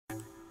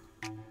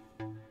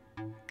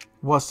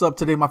What's up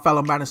today, my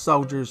fellow Madden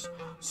soldiers?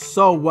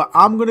 So what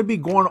I'm going to be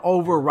going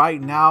over right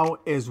now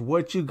is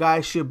what you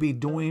guys should be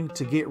doing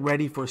to get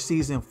ready for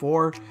season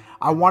 4.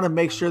 I want to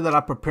make sure that I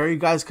prepare you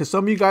guys because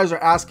some of you guys are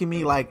asking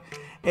me like,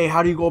 hey,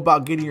 how do you go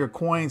about getting your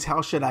coins?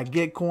 How should I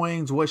get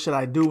coins? What should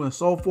I do? And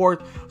so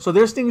forth. So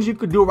there's things you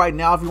could do right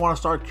now if you want to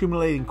start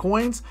accumulating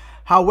coins.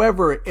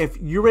 However, if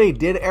you already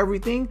did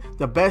everything,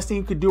 the best thing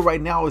you could do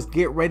right now is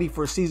get ready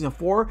for season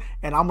 4.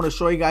 And I'm going to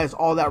show you guys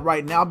all that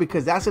right now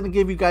because that's going to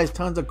give you guys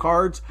tons of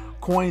cards,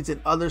 coins,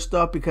 and other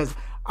stuff, because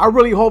I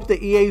really hope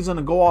that EA is going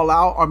to go all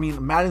out. I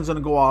mean, Madden's going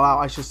to go all out,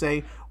 I should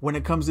say, when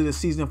it comes to the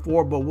season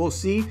 4, but we'll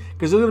see,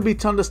 because there's going to be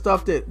tons of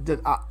stuff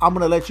that I'm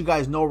going to let you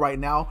guys know right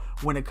now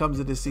when it comes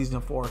to this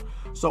season 4.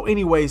 So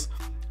anyways,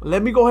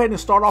 let me go ahead and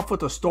start off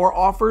with the store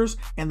offers,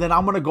 and then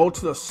I'm going to go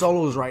to the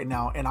solos right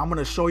now, and I'm going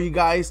to show you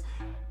guys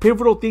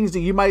pivotal things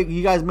that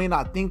you guys may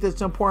not think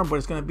that's important, but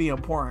it's going to be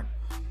important.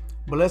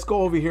 But let's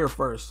go over here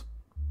first.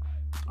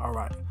 All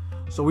right.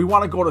 So we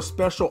want to go to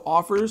special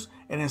offers,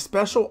 and in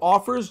special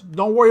offers,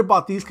 don't worry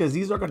about these because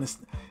these are going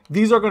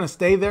to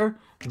stay there,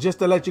 just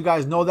to let you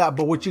guys know that.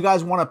 But what you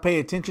guys want to pay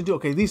attention to,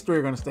 okay, these 3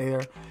 are going to stay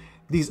there.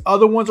 These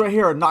other ones right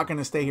here are not going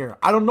to stay here.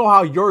 I don't know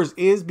how yours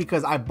is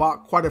because I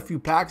bought quite a few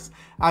packs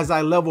as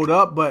I leveled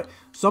up, but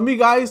some of you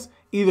guys,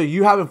 either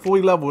you haven't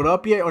fully leveled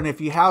up yet, or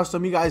if you have,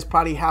 some of you guys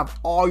probably have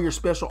all your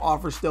special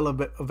offers still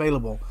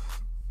available.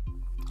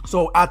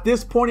 So at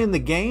this point in the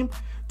game,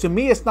 to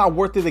me, it's not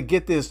worth it to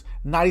get this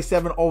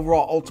 97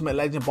 overall Ultimate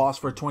Legend boss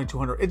for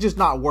 2,200. It's just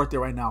not worth it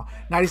right now.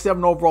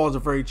 97 overall is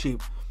very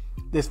cheap.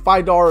 This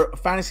 $5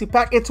 fantasy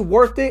pack, it's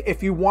worth it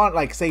if you want,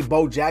 like, say,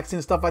 Bo Jackson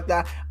and stuff like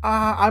that.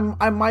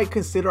 I might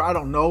consider, I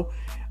don't know,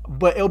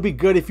 but it'll be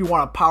good if you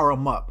want to power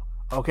him up.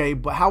 Okay,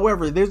 but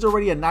however, there's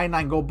already a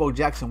 99 gold Bo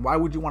Jackson. Why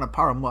would you want to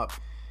power him up?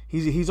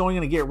 He's only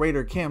going to get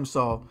Raider Kim,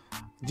 so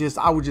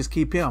I would just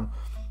keep him.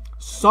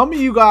 Some of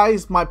you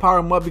guys might power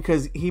him up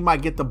because he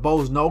might get the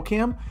Bo's no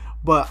Kim.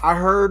 But I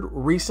heard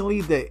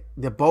recently that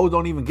the Bo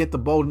don't even get the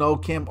Bo no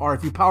Kim, or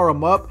if you power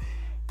him up,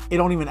 it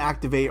don't even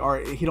activate, or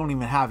he don't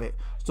even have it.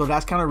 So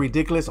that's kind of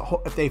ridiculous.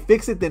 If they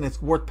fix it, then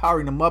it's worth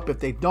powering them up. If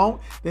they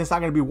don't, then it's not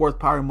going to be worth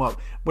powering them up.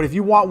 But if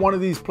you want one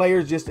of these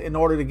players just in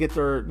order to get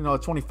their,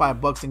 25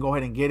 bucks and go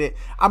ahead and get it,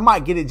 I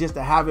might get it just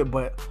to have it.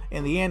 But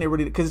in the end, it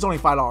really, because it's only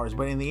 $5.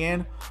 But in the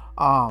end,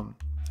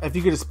 if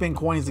you could spend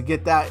coins to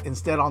get that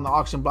instead on the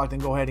auction block, then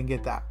go ahead and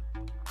get that.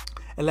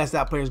 Unless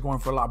that player is going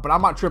for a lot, but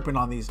I'm not tripping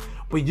on these.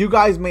 But you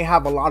guys may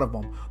have a lot of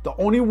them. The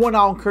only one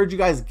I'll encourage you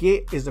guys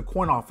get is the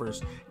coin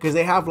offers, because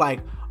they have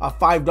like a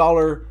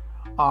 $5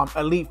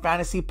 elite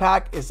fantasy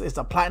pack. It's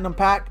a platinum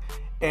pack,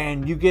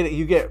 and you get it.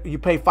 You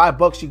pay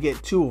 $5, you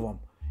get 2 of them.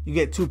 You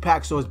get 2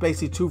 packs, so it's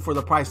basically 2 for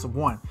the price of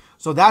 1.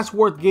 So that's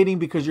worth getting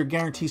because you're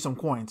guaranteed some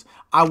coins.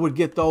 I would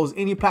get those.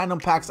 Any platinum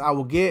packs I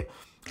will get.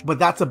 But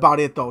that's about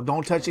it though.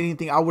 Don't touch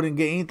anything. I wouldn't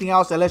get anything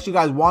else unless you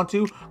guys want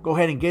to. Go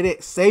ahead and get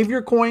it. Save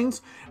your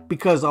coins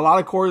because a lot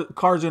of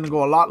cards are going to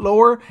go a lot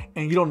lower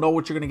and you don't know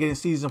what you're going to get in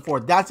season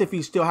 4. That's if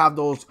you still have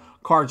those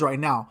cards right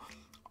now.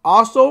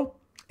 Also,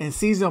 in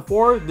season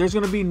 4, there's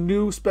going to be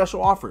new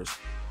special offers.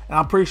 And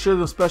I'm pretty sure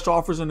the special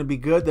offers are going to be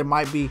good. There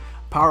might be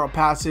power up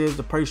passes.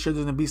 I'm pretty sure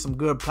there's going to be some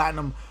good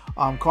platinum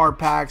card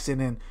packs, and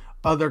then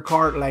other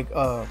card like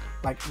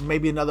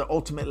maybe another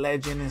Ultimate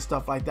Legend and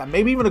stuff like that.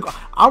 Maybe even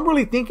I'm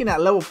really thinking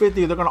at level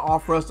 50 they're gonna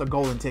offer us a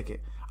golden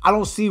ticket. I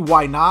don't see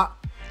why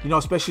not,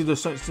 especially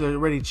they're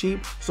already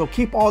cheap. So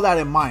keep all that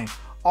in mind.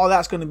 All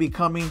that's gonna be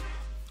coming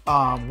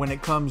when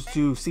it comes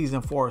to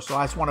season 4. So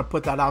I just want to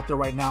put that out there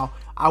right now.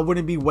 I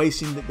wouldn't be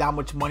wasting that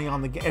much money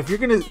on the game. If you're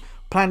gonna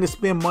plan to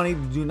spend money,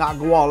 do not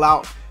go all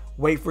out.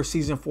 Wait for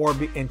season 4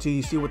 until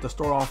you see what the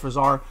store offers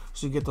are,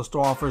 so you get the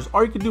store offers.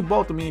 Or you can do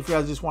both. I mean, if you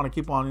guys just want to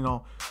keep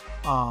on,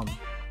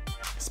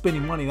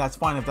 spending money, that's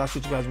fine if that's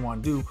what you guys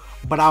want to do.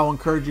 But I'll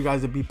encourage you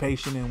guys to be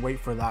patient and wait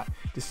for that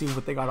to see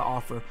what they got to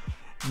offer.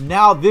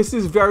 Now, this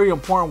is very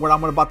important. What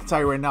I'm about to tell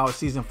you right now is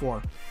season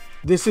 4.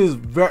 This is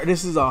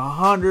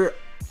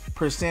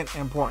 100%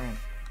 important.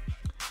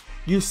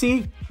 You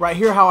see right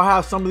here how I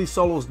have some of these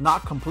solos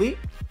not complete.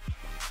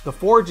 The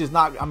forge is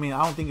not. I mean,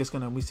 I don't think it's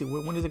gonna. We see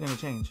when is it gonna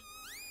change?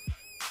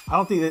 I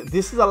don't think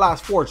this is the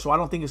last forge, so I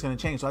don't think it's going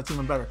to change. So that's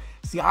even better.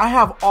 See, I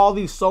have all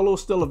these solos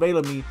still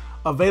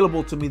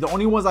available to me. The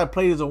only ones I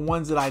played is the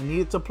ones that I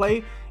needed to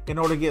play in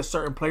order to get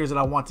certain players that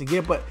I want to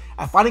get. But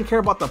if I didn't care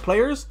about the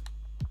players,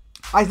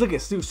 I look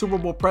at Super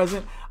Bowl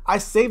present. I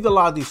saved a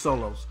lot of these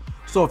solos.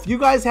 So if you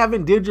guys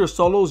haven't did your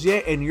solos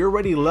yet and you're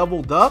already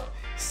leveled up,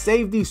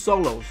 save these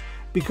solos,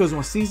 because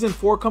when season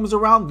 4 comes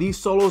around, these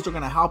solos are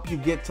going to help you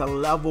get to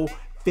level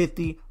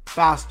 50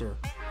 faster.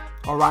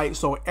 All right,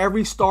 so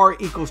every star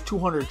equals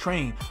 200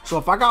 train. So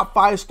if I got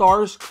 5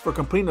 stars for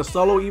completing a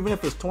solo, even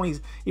if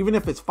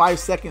it's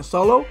 5-second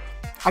solo,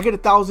 I get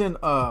 1,000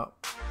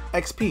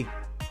 XP.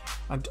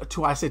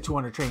 I said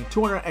 200 train,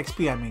 200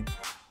 XP. I mean,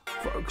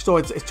 so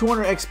it's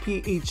 200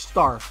 XP each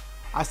star.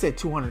 I said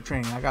 200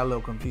 train. I got a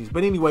little confused,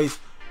 but anyways,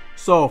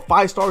 so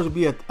 5 stars would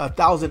be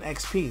 1,000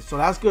 XP. So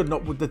that's good. No,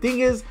 the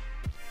thing is,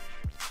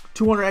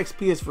 200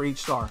 XP is for each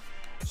star.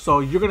 So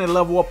you're going to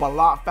level up a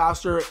lot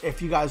faster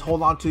if you guys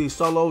hold on to these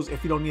solos,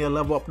 if you don't need to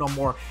level up no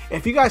more.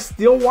 If you guys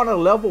still want to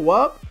level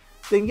up,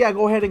 then yeah,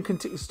 go ahead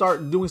and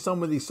start doing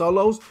some of these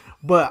solos.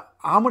 But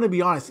I'm going to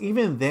be honest,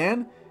 even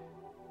then,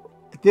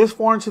 this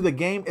far into the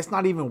game, it's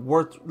not even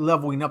worth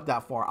leveling up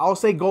that far. I'll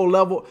say go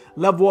level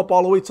up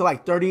all the way to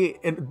like 30,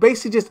 and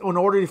basically just in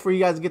order for you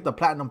guys to get the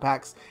platinum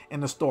packs in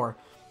the store.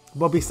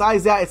 But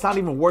besides that, it's not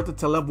even worth it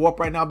to level up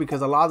right now,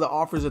 because a lot of the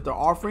offers that they're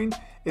offering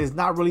is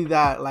not really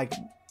that like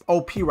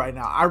OP right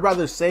now. I'd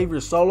rather save your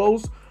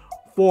solos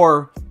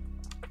for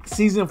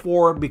season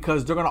 4,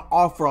 because they're gonna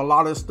offer a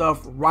lot of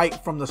stuff right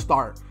from the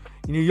start.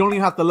 You know, you don't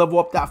even have to level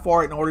up that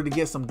far in order to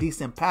get some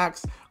decent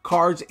packs,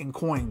 cards, and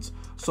coins.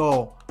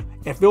 So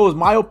if it was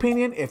my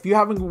opinion, if you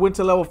haven't went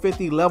to level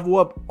 50, level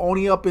up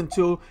only up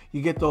until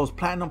you get those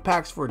platinum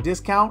packs for a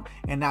discount,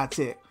 and that's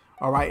it.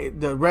 All right,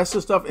 the rest of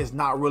the stuff is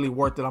not really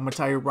worth it. I'm gonna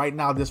tell you right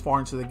now, this far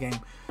into the game.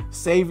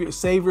 Save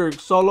your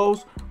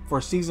solos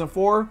for season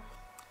 4,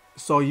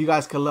 so you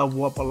guys can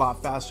level up a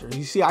lot faster.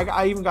 You see,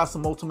 I even got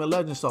some Ultimate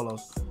Legend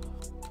solos.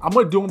 I'm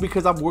gonna do them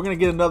because we're gonna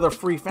get another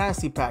free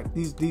fantasy pack.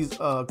 These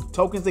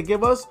tokens they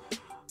give us,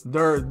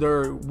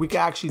 we can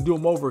actually do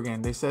them over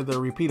again. They said they're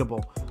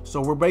repeatable,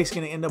 so we're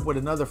basically gonna end up with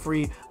another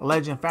free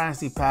Legend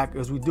fantasy pack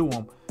as we do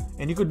them,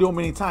 and you can do them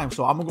anytime.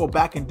 So I'm gonna go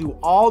back and do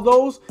all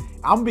those.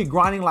 I'm gonna be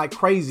grinding like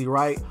crazy,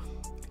 right?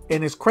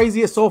 And it's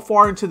crazy so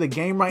far into the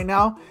game right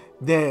now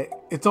that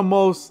it's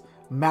almost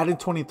Madden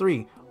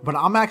 23. But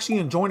I'm actually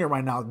enjoying it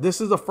right now. This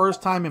is the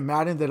first time in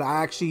Madden that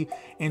I actually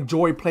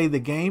enjoy playing the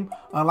game.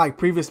 Unlike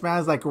previous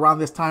Maddens, like around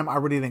this time, I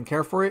really didn't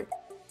care for it.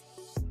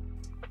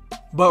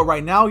 But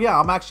right now, yeah,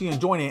 I'm actually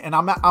enjoying it. And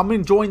I'm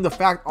enjoying the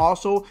fact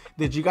also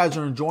that you guys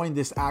are enjoying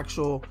this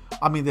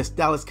this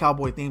Dallas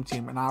Cowboy theme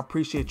team. And I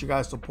appreciate you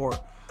guys'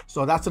 support.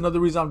 So that's another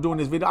reason I'm doing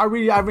this video. I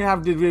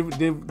haven't did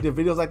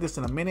videos like this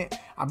in a minute.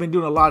 I've been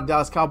doing a lot of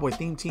Dallas Cowboy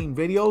theme team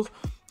videos.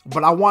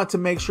 But I want to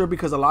make sure,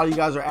 because a lot of you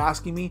guys are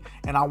asking me,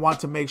 and I want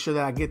to make sure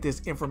that I get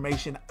this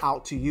information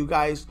out to you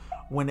guys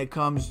when it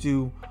comes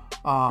to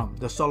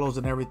the solos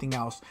and everything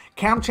else.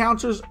 Cam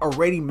Challenges are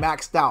already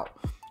maxed out.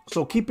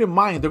 So keep in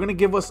mind, they're going to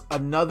give us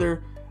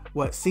another,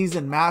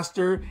 season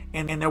master,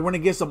 and they're going to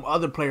get some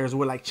other players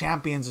with like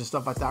champions and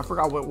stuff like that. I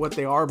forgot what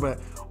they are, but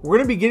we're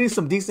going to be getting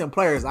some decent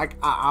players.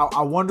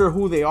 I wonder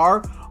who they are,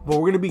 but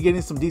we're going to be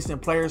getting some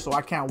decent players, so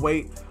I can't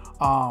wait.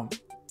 I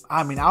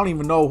don't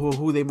even know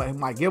who they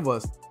might give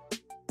us,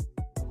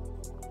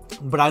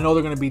 but I know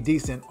they're going to be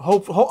decent.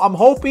 I'm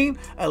hoping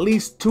at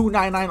least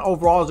 299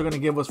 overalls are going to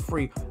give us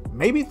free,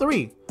 maybe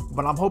 3,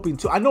 but I'm hoping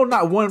 2. I know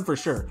not 1 for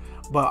sure,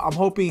 but I'm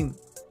hoping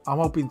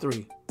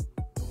 3.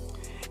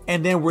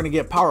 And then we're going to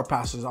get power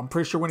passes. I'm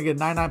pretty sure we're going to get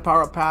 99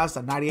 power pass,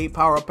 a 98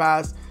 power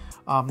pass,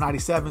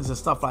 97s and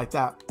stuff like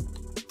that.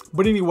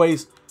 But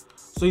anyways,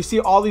 so you see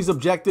all these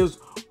objectives.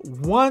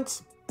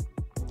 Once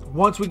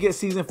we get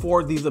season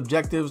 4, these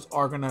objectives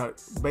are going to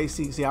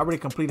basically, see, I already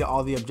completed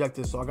all the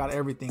objectives, so I got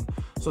everything.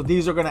 So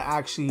these are going to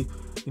actually,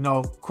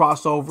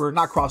 cross over,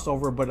 not cross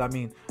over, but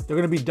they're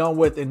going to be done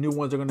with, and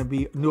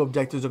new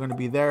objectives are going to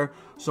be there.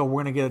 So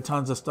we're going to get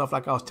tons of stuff,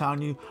 like I was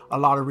telling you, a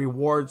lot of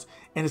rewards,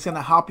 and it's going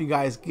to help you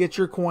guys get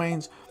your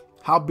coins,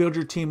 help build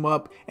your team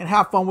up, and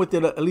have fun with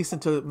it, at least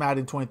until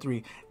Madden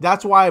 23.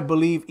 That's why I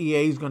believe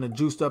EA is going to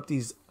juice up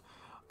these,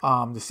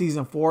 the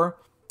season 4.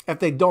 If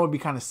they don't, it'd be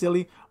kind of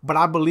silly, but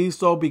I believe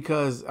so,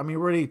 because we're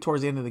already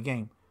towards the end of the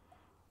game.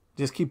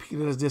 Just keep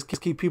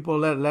people,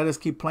 let us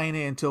keep playing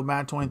it until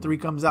Madden 23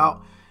 comes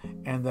out,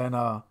 and then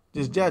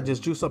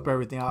just juice up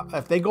everything.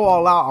 If they go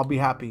all out, I'll be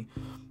happy.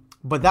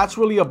 But that's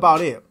really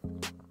about it.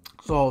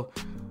 So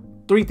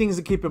 3 things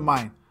to keep in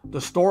mind: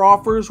 the store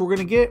offers we're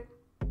gonna get,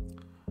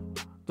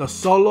 the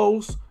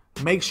solos.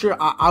 Make sure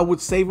I would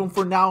save them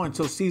for now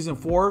until season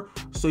 4,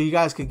 so you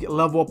guys could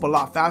level up a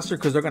lot faster,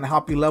 because they're gonna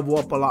help you level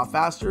up a lot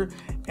faster.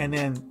 And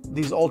then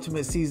these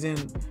ultimate season,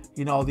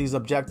 these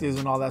objectives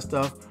and all that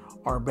stuff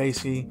are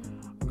basically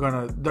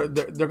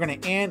they're gonna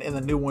end, and the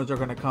new ones are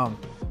gonna come.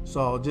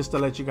 So just to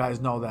let you guys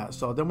know that.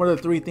 So then what are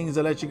the 3 things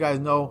to let you guys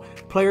know?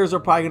 Players are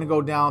probably gonna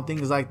go down,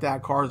 things like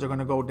that. Cards are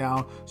gonna go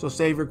down. So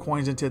save your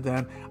coins until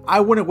then. I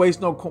wouldn't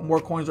waste no more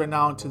coins right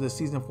now until the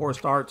season 4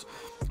 starts.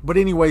 But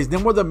anyways,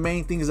 then what are the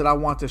main things that I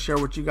want to share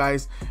with you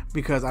guys,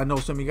 because I know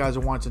some of you guys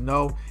are wanting to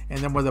know. And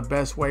then what are the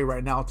best way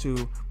right now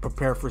to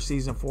prepare for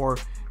season 4.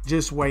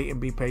 Just wait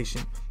and be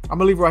patient. I'm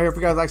gonna leave it right here. If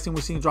you guys like seeing what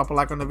we're seeing, drop a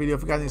like on the video.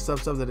 If you guys need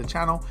subs to the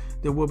channel,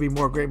 there will be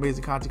more great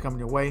amazing content coming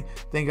your way.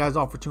 Thank you guys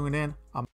all for tuning in.